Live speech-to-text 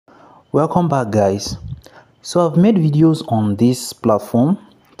Welcome back, guys. So I've made videos on this platform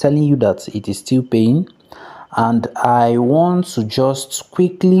telling you that it is still paying, and I want to just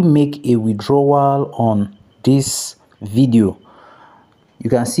quickly make a withdrawal on this video. You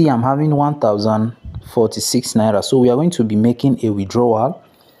can see I'm having 1046 naira, so we are going to be making a withdrawal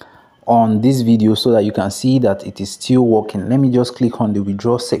on this video so that you can see that it is still working. Let me just click on the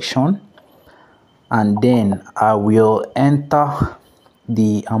withdraw section, and then I will enter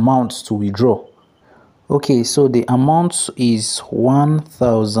the amount to withdraw. Okay, so the amount is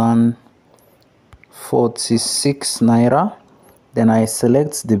 1046 naira. Then I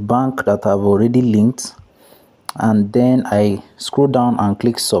select the bank that I've already linked, and then I scroll down and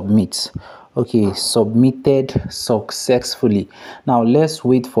click submit. Okay, submitted successfully. Now let's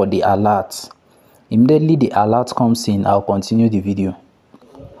wait for the alert. Immediately the alert comes in, I'll continue the video.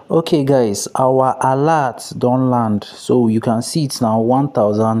 Okay guys, our alert don't land, so you can see it's now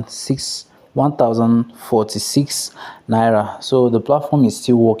 1046 naira. So the platform is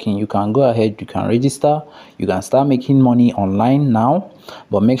still working. You can go ahead, you can register, you can start making money online now,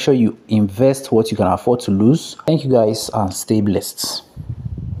 but make sure you invest what you can afford to lose. Thank you guys and stay blessed.